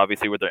years,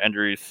 obviously, with their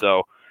injuries.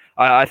 So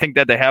I think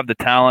that they have the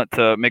talent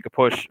to make a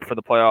push for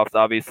the playoffs.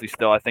 Obviously,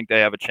 still, I think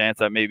they have a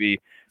chance at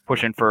maybe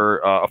pushing for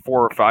a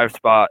 4 or 5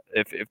 spot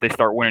if they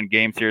start winning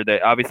games here. They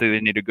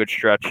need a good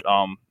stretch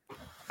out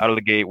of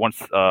the gate once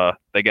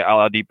they get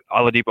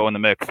Oladipo in the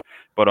mix.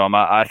 But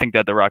I think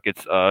that the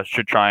Rockets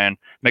should try and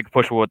make a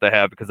push with what they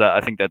have because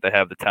I think that they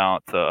have the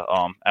talent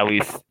to at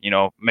least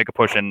make a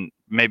push and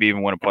maybe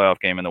even win a playoff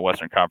game in the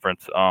Western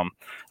Conference. I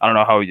don't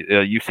know how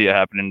you see it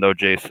happening though,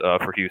 Jace,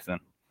 for Houston.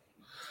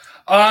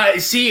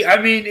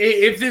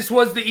 If this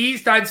was the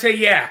East, I'd say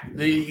yeah.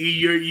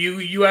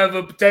 You have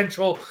a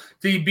potential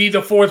to be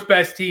the 4th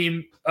best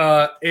team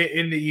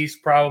in the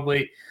East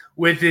probably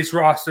with this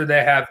roster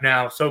they have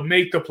now. So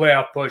make the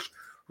playoff push.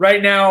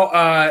 Right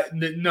now,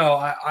 no,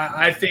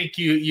 I think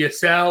you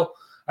sell.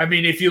 I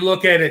mean, if you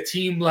look at a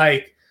team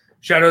like,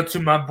 shout out to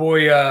my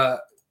boy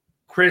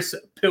Chris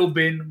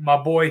Pilbin, my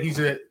boy, he's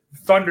a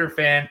Thunder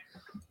fan.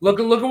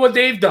 Look at what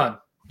they've done.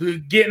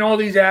 Getting all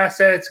these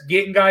assets,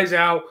 getting guys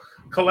out,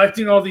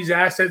 collecting all these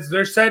assets.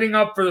 They're setting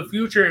up for the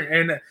future,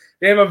 and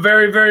they have a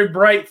very, very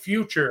bright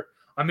future.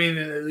 I mean,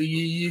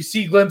 you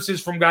see glimpses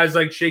from guys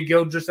like Shai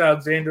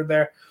Gilgeous-Alexander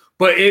there.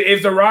 But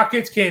if the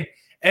Rockets can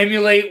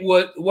emulate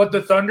what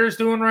the Thunder's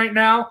doing right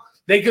now,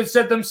 they could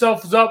set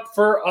themselves up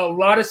for a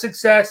lot of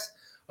success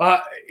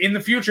in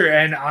the future.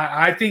 And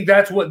I think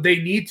that's what they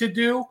need to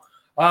do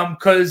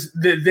because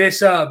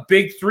this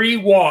big 3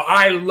 Wall,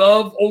 I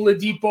love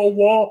Oladipo,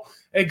 Wall,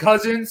 and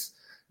Cousins.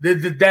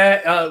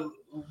 That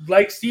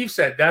like Steve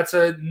said, that's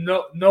a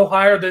no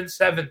higher than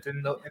 7th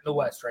in the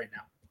West right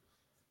now.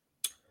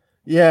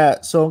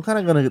 Yeah, so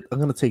I'm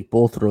gonna take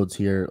both roads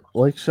here.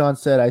 Like Sean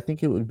said, I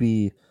think it would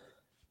be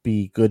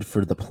good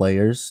for the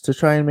players to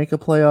try and make a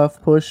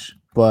playoff push,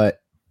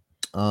 but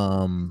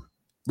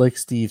like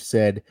Steve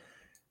said,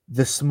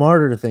 the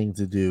smarter thing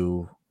to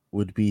do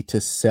would be to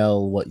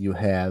sell what you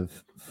have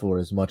for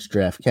as much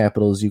draft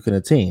capital as you can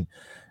attain.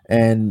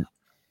 And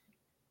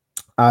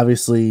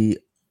obviously,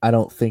 I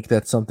don't think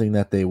that's something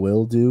that they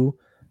will do.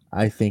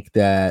 I think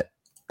that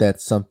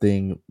that's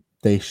something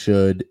they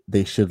should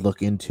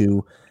look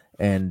into.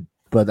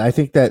 But I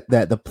think that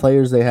the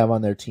players they have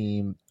on their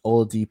team,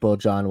 Oladipo,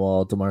 John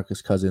Wall,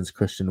 DeMarcus Cousins,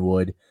 Christian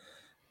Wood,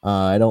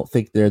 I don't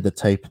think they're the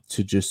type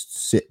to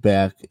just sit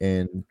back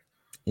and,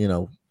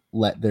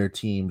 let their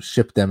team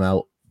ship them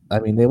out. I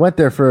mean, they went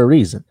there for a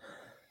reason.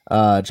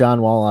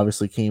 John Wall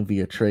obviously came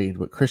via trade,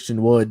 but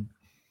Christian Wood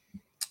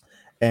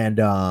and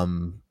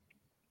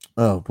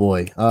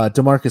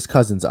DeMarcus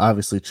Cousins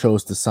obviously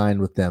chose to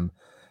sign with them.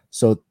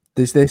 So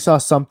they saw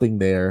something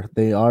there.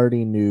 They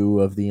already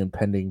knew of the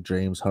impending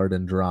James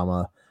Harden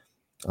drama.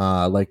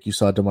 Like you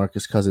saw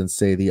DeMarcus Cousins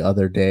say the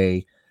other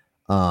day,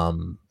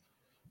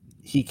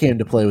 he came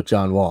to play with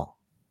John Wall.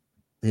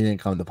 He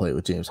didn't come to play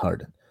with James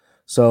Harden.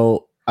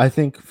 So I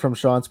think from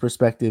Sean's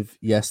perspective,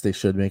 yes, they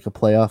should make a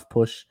playoff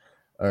push,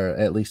 or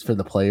at least for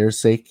the players'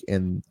 sake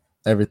and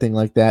everything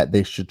like that.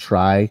 They should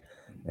try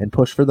and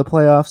push for the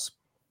playoffs.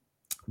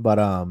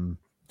 But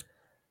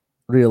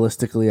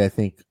realistically, I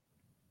think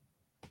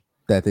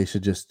that they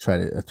should just try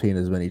to obtain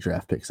as many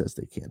draft picks as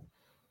they can.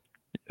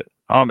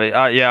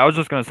 I was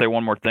just going to say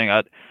one more thing.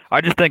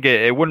 I just think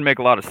it wouldn't make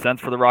a lot of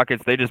sense for the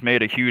Rockets. They just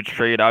made a huge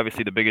trade,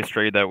 obviously the biggest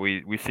trade that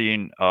we've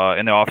seen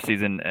in the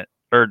offseason,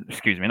 or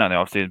excuse me, not in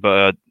the offseason,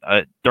 but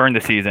during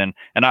the season.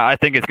 And I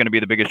think it's going to be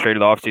the biggest trade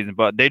of the offseason.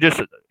 But they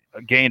just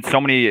gained so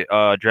many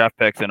draft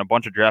picks and a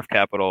bunch of draft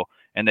capital,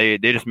 and they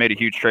just made a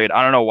huge trade.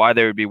 I don't know why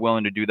they would be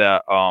willing to do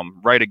that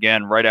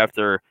right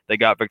after they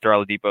got Victor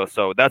Oladipo.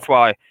 So that's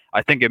why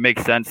I think it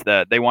makes sense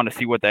that they want to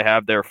see what they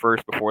have there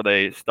first before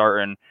they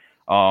start and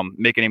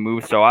make any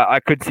moves. So I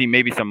could see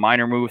maybe some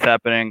minor moves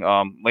happening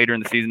later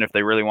in the season if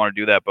they really want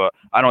to do that, but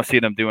I don't see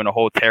them doing a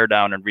whole tear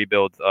down and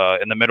rebuild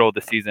in the middle of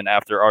the season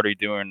after already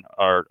doing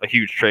a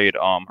huge trade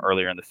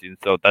earlier in the season.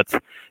 So that's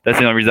the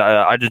only reason.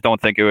 I just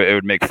don't think it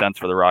would make sense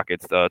for the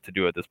Rockets to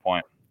do at this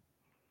point.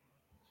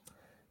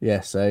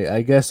 Yes,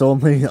 I guess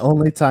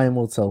only time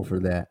will tell for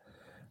that.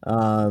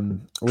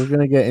 We're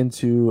gonna get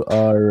into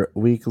our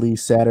weekly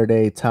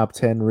Saturday top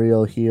 10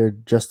 reel here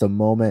just a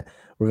moment.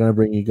 We're gonna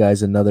bring you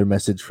guys another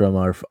message from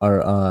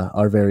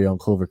our very own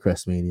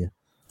Clovercrest Media.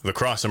 The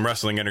Crossum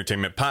Wrestling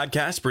Entertainment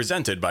Podcast,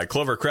 presented by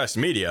Clovercrest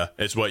Media,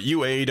 is what you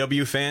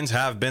AEW fans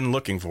have been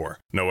looking for.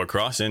 Noah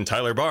Cross and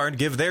Tyler Bard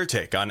give their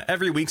take on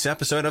every week's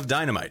episode of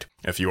Dynamite.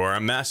 If you are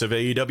a massive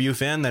AEW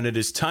fan, then it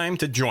is time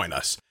to join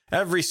us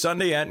every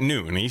Sunday at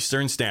noon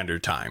Eastern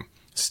Standard Time.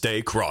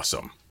 Stay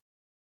Crossum.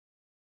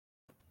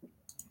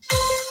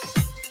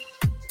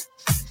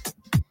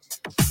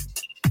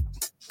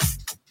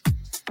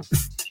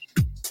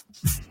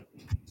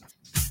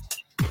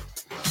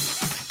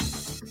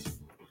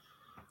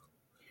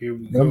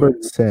 Number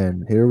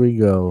 10. Here we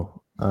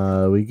go.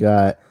 We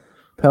got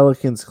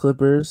Pelicans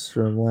Clippers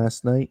from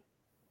last night.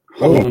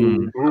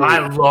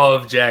 I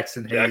love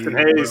Jackson Hayes. Jackson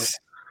Hayes.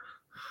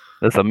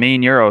 That's a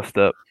mean Euro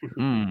step.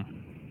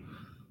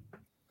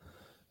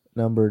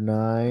 Number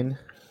 9.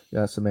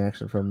 Got some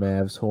action from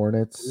Mavs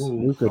Hornets.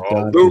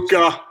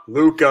 Luka.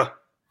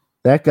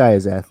 That guy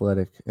is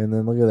athletic. And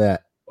then look at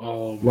that.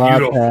 Oh,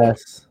 Lob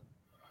pass.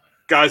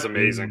 Guy's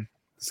amazing.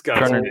 This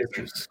guy's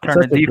amazing.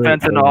 Turn the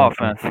defense into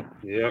offense.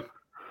 Yep.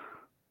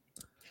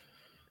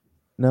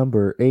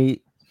 Number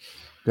 8.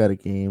 Got a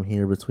game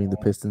here between the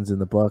Pistons and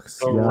the Bucks.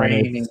 The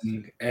reigning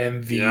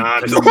MVP.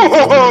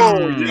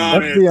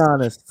 Let's be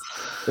honest.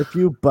 If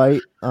you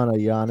bite on a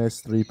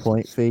Giannis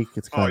 3-point fake,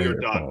 it's kind of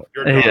your fault.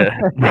 You're done.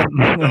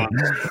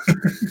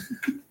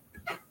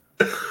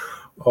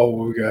 What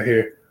we got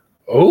here?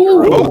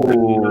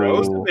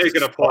 Rosen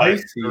making a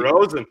play.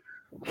 Rosen.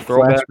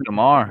 Throwback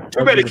Lamar.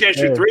 Too bad he can't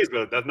shoot threes,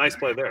 but that's a nice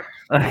play there.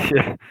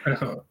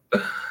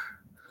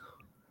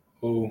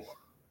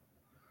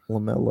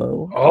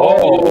 LaMelo.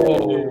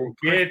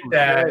 Get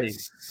that.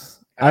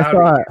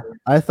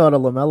 I thought a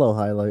LaMelo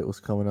highlight was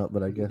coming up,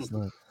 but I guess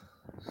not.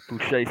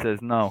 Boucher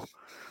says no.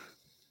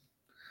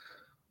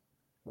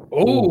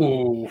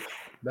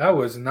 That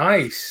was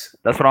nice.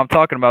 That's what I'm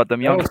talking about.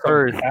 Them young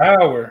Spurs.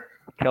 Power.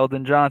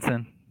 Keldon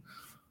Johnson.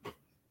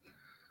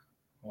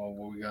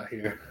 What we got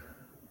here?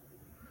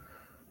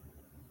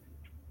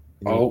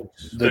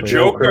 The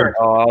Joker.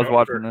 I was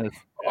watching this.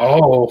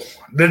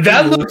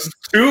 That looks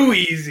too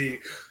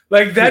easy.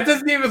 Like, that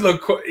doesn't even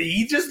look –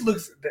 he just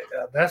looks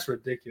 – that's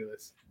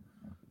ridiculous.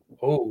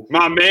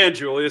 My man,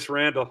 Julius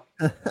Randle.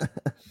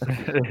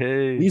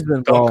 He's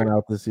been balling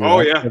out this year.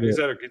 He's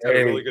had a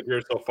really good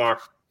year so far.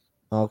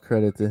 All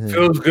credit to him.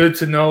 Feels good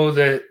to know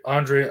that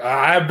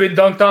I've been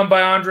dunked on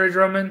by Andre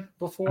Drummond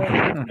before.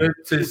 Good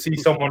to see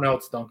someone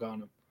else dunk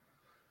on him.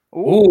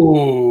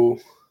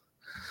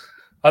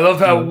 I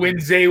love how when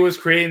Zay was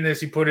creating this,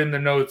 he put in the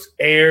notes,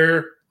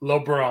 Air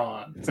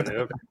LeBron.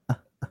 Yep.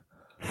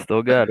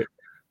 Still got it.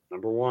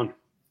 Number 1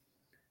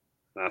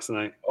 last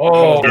night.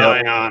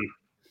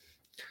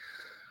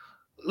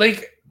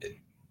 Like,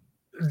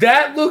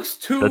 that looks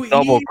too easy.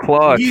 Double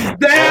clutch. He's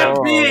that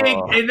big,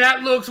 and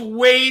that looks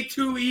way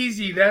too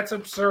easy. That's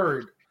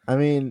absurd. I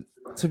mean,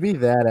 to be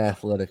that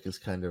athletic is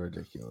kind of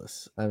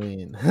ridiculous. I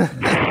mean,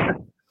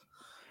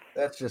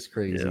 that's just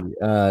crazy.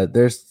 Yeah.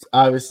 There's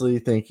obviously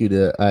thank you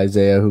to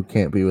Isaiah, who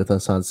can't be with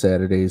us on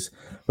Saturdays,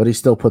 but he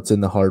still puts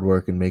in the hard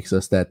work and makes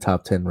us that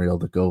top 10 reel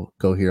to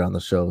go here on the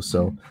show.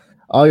 So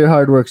all your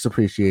hard work's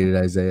appreciated,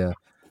 Isaiah.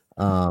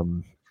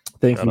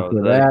 Thank you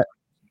for that.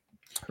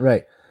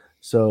 Right.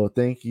 So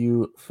thank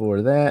you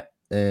for that.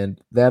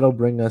 And that'll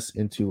bring us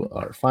into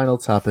our final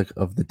topic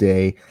of the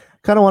day.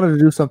 Kind of wanted to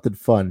do something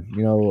fun.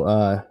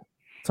 We're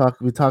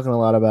talking a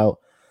lot about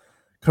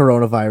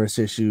coronavirus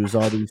issues,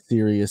 all these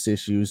serious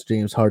issues,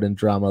 James Harden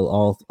drama,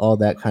 all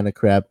that kind of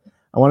crap.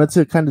 I wanted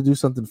to kind of do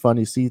something fun.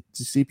 You see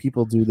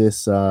people do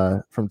this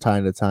from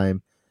time to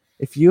time.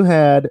 If you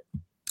had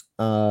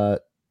an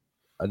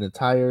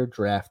entire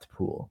draft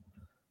pool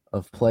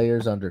of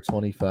players under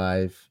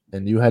 25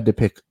 and you had to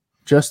pick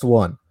just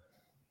one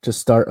to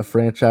start a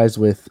franchise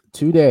with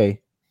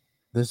today,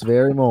 this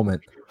very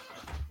moment,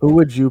 who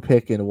would you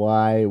pick and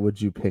why would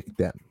you pick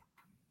them?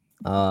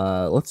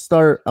 Let's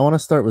start. I want to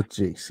start with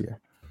Jace here.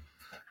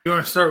 You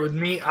want to start with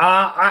me?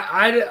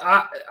 I'm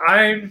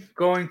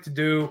going to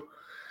do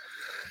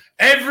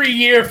every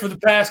year for the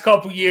past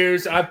couple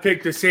years. I've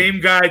picked the same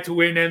guy to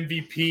win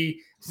MVP.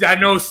 I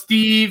know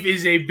Steve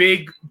is a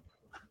big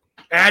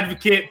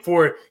advocate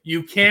for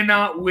you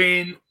cannot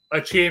win a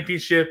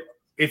championship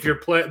if your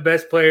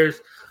best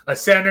player's a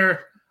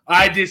center.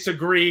 I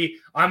disagree.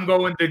 I'm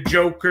going the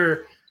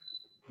Joker.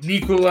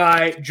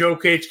 Nikolai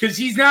Jokic, because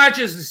he's not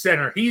just a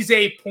center. He's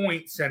a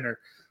point center,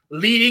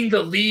 leading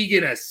the league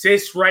in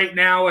assists right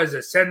now as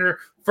a center.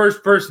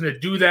 First person to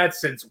do that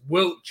since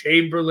Wilt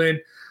Chamberlain.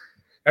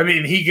 I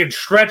mean, he can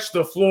stretch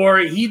the floor.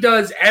 He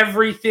does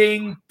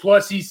everything,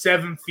 plus he's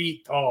 7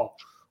 feet tall.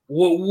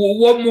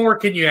 What more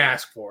can you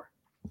ask for?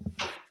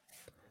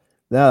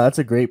 No, that's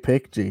a great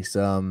pick, Jace.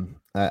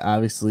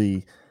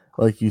 Obviously,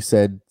 like you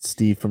said,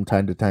 Steve from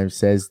time to time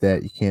says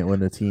that you can't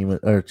win a team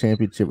or a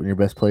championship when your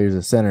best player is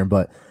a center,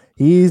 but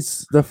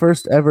he's the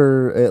first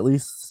ever, at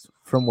least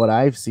from what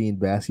I've seen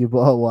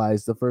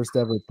basketball-wise, the first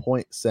ever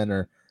point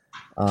center,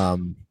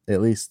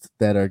 at least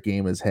that our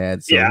game has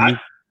had. So yeah,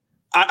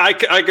 I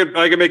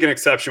could make an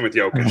exception with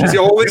Jokic. He's the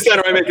only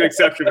center I make an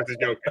exception with is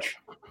Jokic.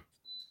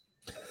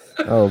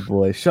 Oh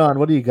boy, Sean,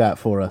 what do you got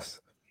for us?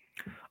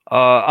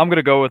 I'm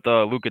gonna go with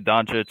Luka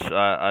Doncic.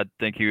 I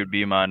think he would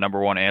be my number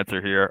one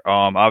answer here.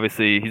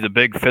 Obviously, he's a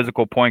big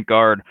physical point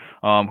guard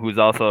who's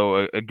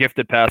also a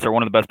gifted passer,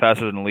 one of the best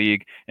passers in the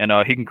league, and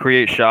he can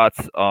create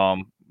shots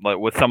like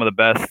with some of the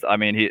best. I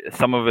mean,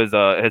 some of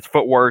his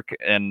footwork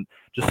and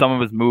just some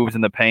of his moves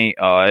in the paint,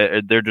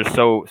 they're just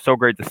so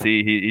great to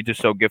see. He's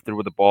just so gifted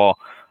with the ball,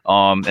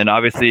 and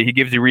obviously he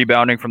gives you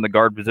rebounding from the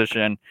guard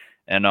position.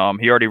 And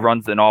he already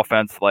runs an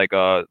offense like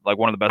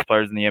one of the best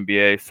players in the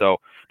NBA. So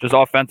just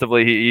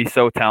offensively, he's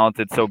so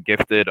talented, so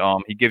gifted.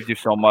 He gives you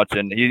so much,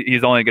 and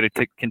he's only going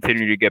to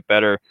continue to get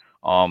better.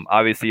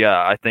 Obviously,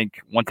 I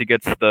think once he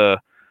gets to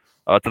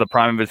the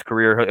prime of his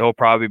career, he'll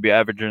probably be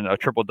averaging a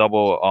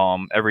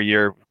triple-double every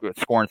year,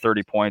 scoring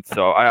 30 points.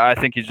 So I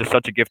think he's just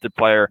such a gifted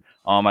player.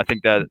 I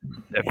think that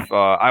if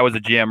I was a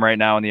GM right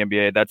now in the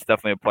NBA, that's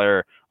definitely a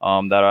player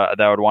that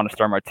I would want to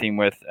start my team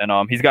with. And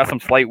he's got some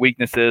slight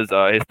weaknesses.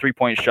 His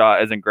three-point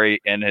shot isn't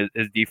great, and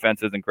his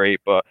defense isn't great.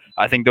 But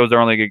I think those are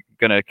only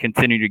going to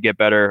continue to get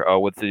better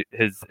with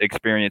his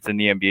experience in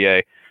the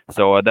NBA.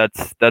 So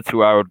that's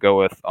who I would go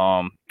with.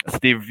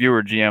 Steve, if you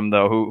were GM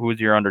though, who's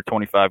your under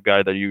 25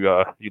 guy that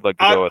you'd like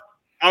to go with?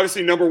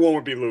 Obviously, number one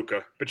would be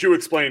Luka, but you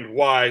explained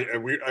why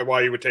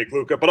you would take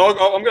Luka. But I'll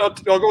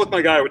go with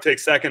my guy I would take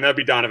second. That'd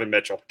be Donovan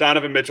Mitchell.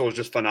 Donovan Mitchell is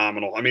just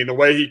phenomenal. I mean, the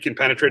way he can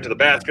penetrate to the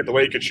basket, the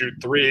way he can shoot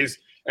threes,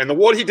 and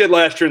what he did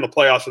last year in the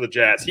playoffs for the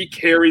Jazz, he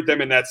carried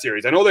them in that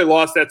series. I know they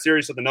lost that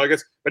series to the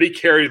Nuggets, but he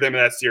carried them in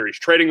that series,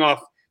 trading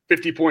off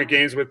 50-point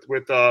games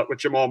with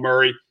Jamal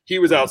Murray. He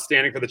was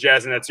outstanding for the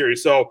Jazz in that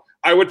series. So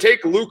I would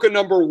take Luka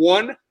number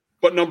one,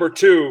 but number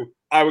two,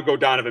 I would go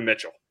Donovan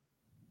Mitchell.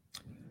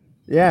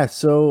 Yeah,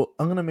 so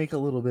I'm gonna make a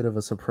little bit of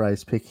a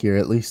surprise pick here,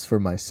 at least for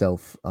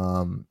myself.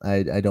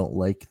 I don't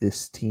like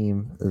this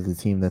team, the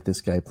team that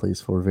this guy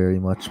plays for, very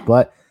much,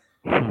 but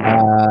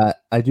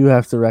I do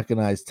have to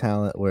recognize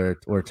talent where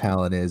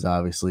talent is,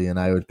 obviously, and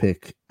I would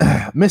pick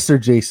Mr.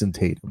 Jason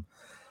Tatum.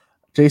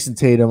 Jason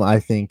Tatum,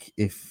 I think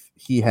if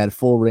he had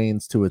full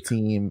reins to a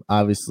team,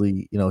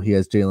 obviously, he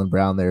has Jaylen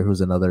Brown there,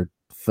 who's another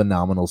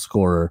phenomenal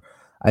scorer.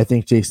 I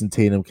think Jason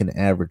Tatum can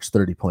average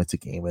 30 points a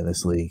game in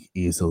this league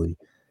easily.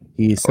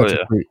 He's such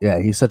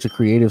he's such a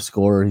creative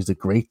scorer. He's a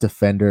great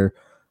defender.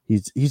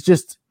 He's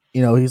just,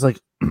 he's like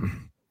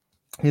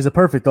he's a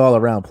perfect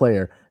all-around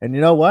player. And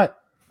you know what?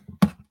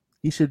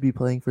 He should be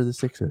playing for the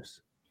Sixers.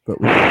 But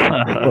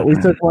we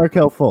took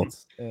Markelle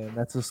Fultz, and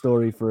that's a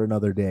story for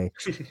another day.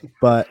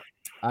 But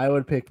I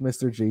would pick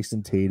Mr.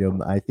 Jason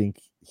Tatum. I think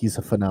he's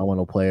a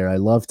phenomenal player. I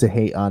love to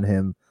hate on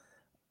him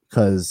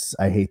because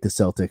I hate the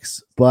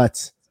Celtics.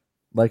 But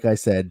like I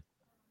said,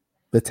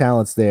 the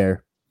talent's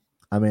there.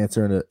 I'm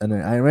answering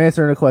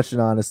a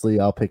question honestly.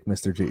 I'll pick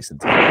Mr. Jason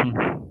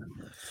Tatum.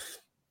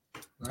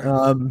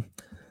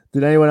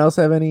 Did anyone else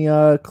have any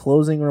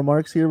closing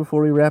remarks here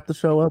before we wrap the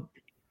show up?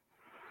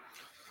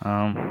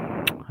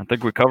 I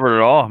think we covered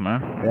it all,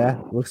 man.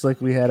 Yeah, looks like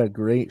we had a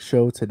great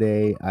show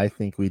today. I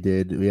think we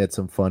did. We had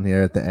some fun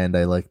here at the end.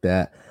 I like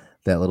that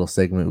little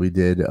segment we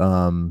did.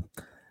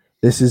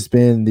 This has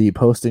been the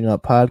Posting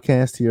Up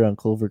podcast here on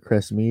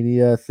Clovercrest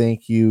Media.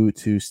 Thank you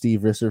to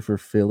Steve Risser for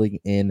filling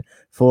in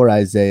for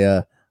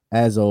Isaiah.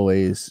 As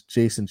always,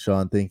 Jason,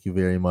 Sean, thank you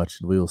very much.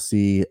 And we will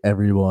see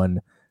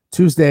everyone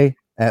Tuesday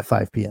at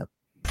 5 p.m.